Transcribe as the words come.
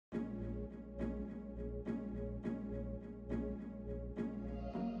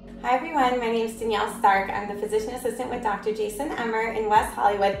Hi everyone, my name is Danielle Stark. I'm the physician assistant with Dr. Jason Emer in West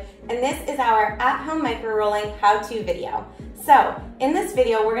Hollywood, and this is our at-home microrolling how-to video. So, in this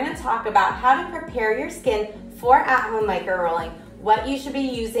video, we're going to talk about how to prepare your skin for at-home microrolling, what you should be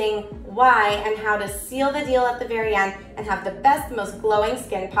using, why, and how to seal the deal at the very end and have the best, most glowing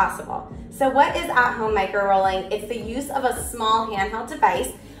skin possible. So what is at-home microrolling? It's the use of a small handheld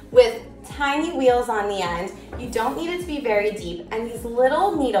device with tiny wheels on the end. You don't need it to be very deep, and these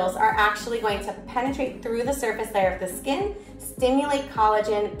little needles are actually going to penetrate through the surface layer of the skin, stimulate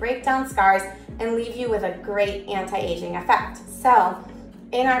collagen, break down scars, and leave you with a great anti-aging effect. So,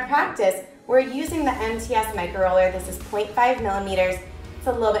 in our practice, we're using the MTS microroller. This is 0.5 millimeters. It's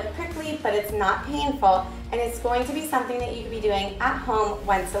a little bit prickly, but it's not painful, and it's going to be something that you could be doing at home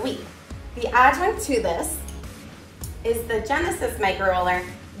once a week. The adjunct to this is the Genesis microroller.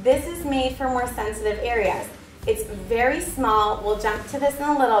 This is made for more sensitive areas. It's very small, we'll jump to this in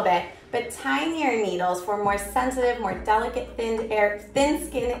a little bit, but tinier needles for more sensitive, more delicate, thin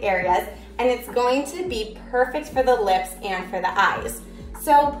skin areas, and it's going to be perfect for the lips and for the eyes.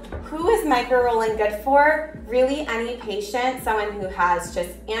 So who is microrolling good for? Really any patient, someone who has just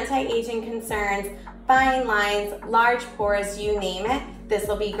anti-aging concerns, fine lines, large pores, you name it, this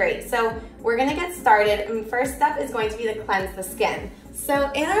will be great. So we're gonna get started, and first step is going to be to cleanse the skin.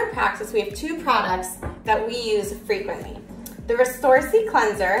 So in our practice, we have two products that we use frequently. The Restorsea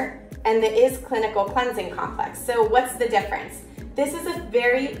Cleanser and the Is Clinical Cleansing Complex. So what's the difference? This is a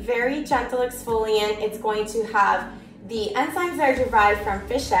very, very gentle exfoliant. It's going to have the enzymes that are derived from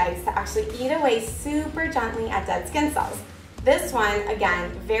fish eggs to actually eat away super gently at dead skin cells. This one,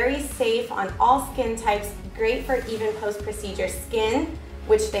 again, very safe on all skin types, great for even post-procedure skin,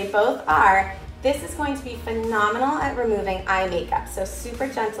 which they both are. This is going to be phenomenal at removing eye makeup, so super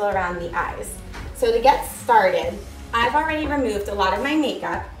gentle around the eyes. So to get started, I've already removed a lot of my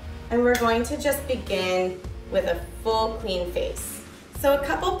makeup, and we're going to just begin with a full clean face. So a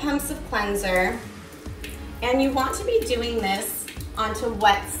couple pumps of cleanser, and you want to be doing this onto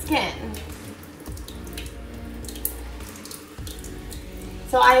wet skin.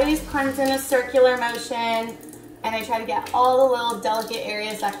 So I always cleanse in a circular motion, and I try to get all the little delicate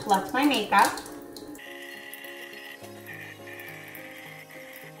areas that collect my makeup.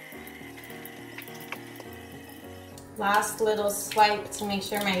 Last little swipe to make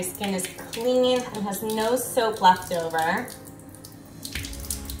sure my skin is clean and has no soap left over.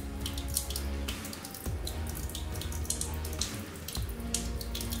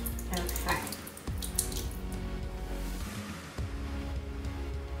 Okay.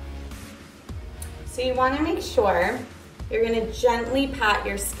 So you want to make sure you're going to gently pat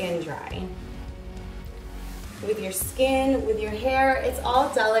your skin dry. With your skin, with your hair, it's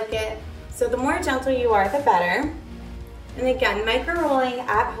all delicate. So the more gentle you are, the better. And again, microrolling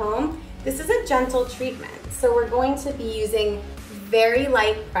at home, this is a gentle treatment. So we're going to be using very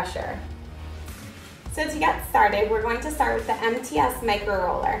light pressure. So to get started, we're going to start with the MTS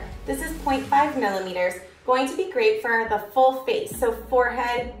microroller. This is 0.5 millimeters, going to be great for the full face. So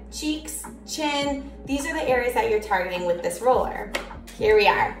forehead, cheeks, chin, these are the areas that you're targeting with this roller. Here we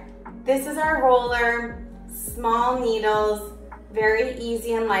are. This is our roller, small needles, very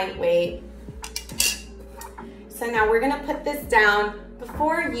easy and lightweight. So now we're gonna put this down.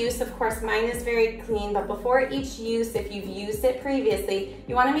 Before use, of course, mine is very clean, but before each use, if you've used it previously,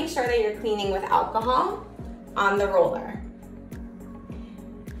 you wanna make sure that you're cleaning with alcohol on the roller.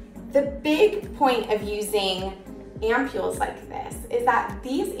 The big point of using ampules like this is that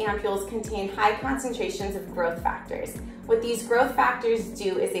these ampules contain high concentrations of growth factors. What these growth factors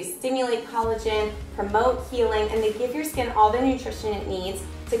do is they stimulate collagen, promote healing, and they give your skin all the nutrition it needs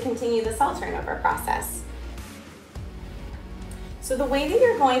to continue the cell turnover process. So the way that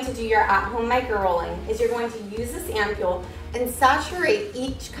you're going to do your at-home microrolling is you're going to use this ampule and saturate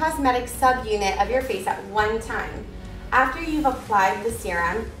each cosmetic subunit of your face at one time. After you've applied the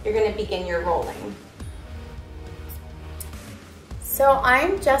serum, you're going to begin your rolling. So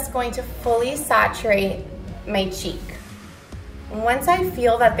I'm just going to fully saturate my cheek. And once I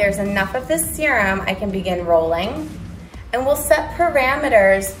feel that there's enough of this serum, I can begin rolling. And we'll set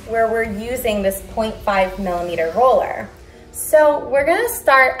parameters where we're using this 0.5 millimeter roller. So we're gonna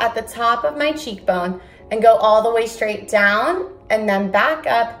start at the top of my cheekbone and go all the way straight down and then back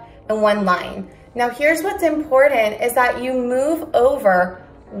up in one line. Now here's what's important is that you move over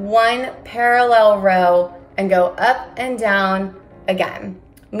one parallel row and go up and down again.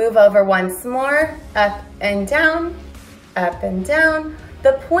 Move over once more, up and down, up and down.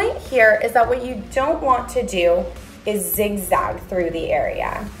 The point here is that what you don't want to do is zigzag through the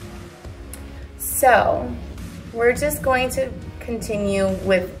area. So we're just going to continue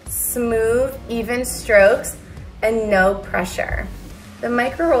with smooth, even strokes and no pressure. The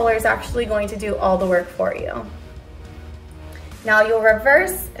micro roller is actually going to do all the work for you. Now you'll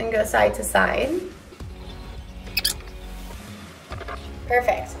reverse and go side to side.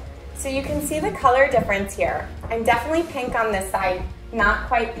 Perfect. So you can see the color difference here. I'm definitely pink on this side, not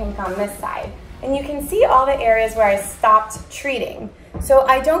quite pink on this side. And you can see all the areas where I stopped treating. So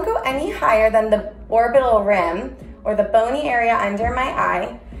I don't go any higher than the orbital rim or the bony area under my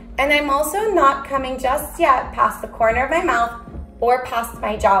eye. And I'm also not coming just yet past the corner of my mouth or past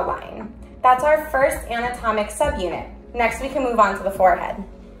my jawline. That's our first anatomic subunit. Next, we can move on to the forehead.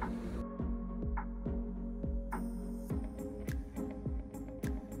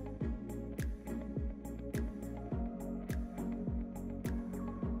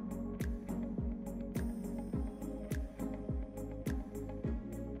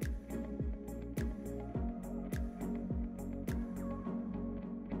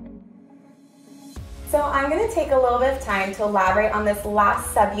 So I'm going to take a little bit of time to elaborate on this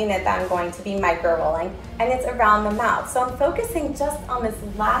last subunit that I'm going to be micro-rolling, and it's around the mouth. So I'm focusing just on this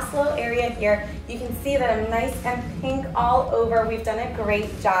last little area here. You can see that I'm nice and pink all over. We've done a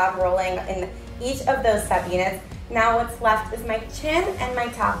great job rolling in each of those subunits. Now what's left is my chin and my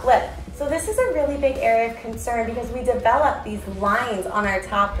top lip. So this is a really big area of concern because we develop these lines on our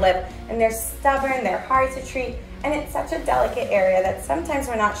top lip, and they're stubborn, they're hard to treat, and it's such a delicate area that sometimes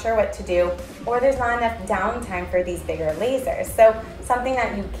we're not sure what to do, or there's not enough downtime for these bigger lasers. So something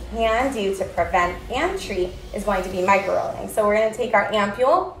that you can do to prevent and treat is going to be micro-rolling. So we're going to take our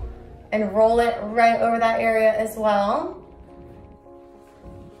ampule and roll it right over that area as well.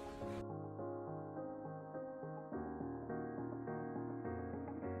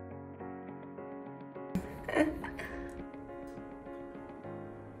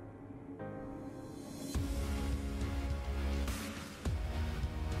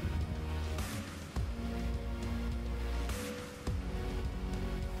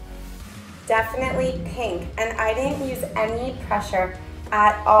 Definitely pink, and I didn't use any pressure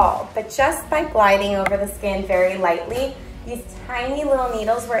at all, but just by gliding over the skin very lightly, these tiny little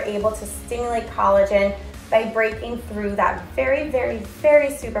needles were able to stimulate collagen by breaking through that very, very, very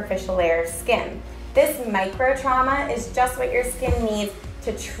superficial layer of skin. This micro trauma is just what your skin needs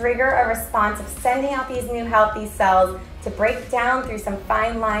to trigger a response of sending out these new healthy cells to break down through some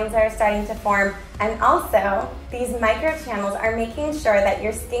fine lines that are starting to form. And also, these micro channels are making sure that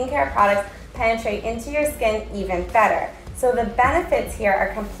your skincare products penetrate into your skin even better. So the benefits here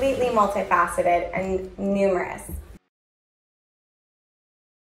are completely multifaceted and numerous.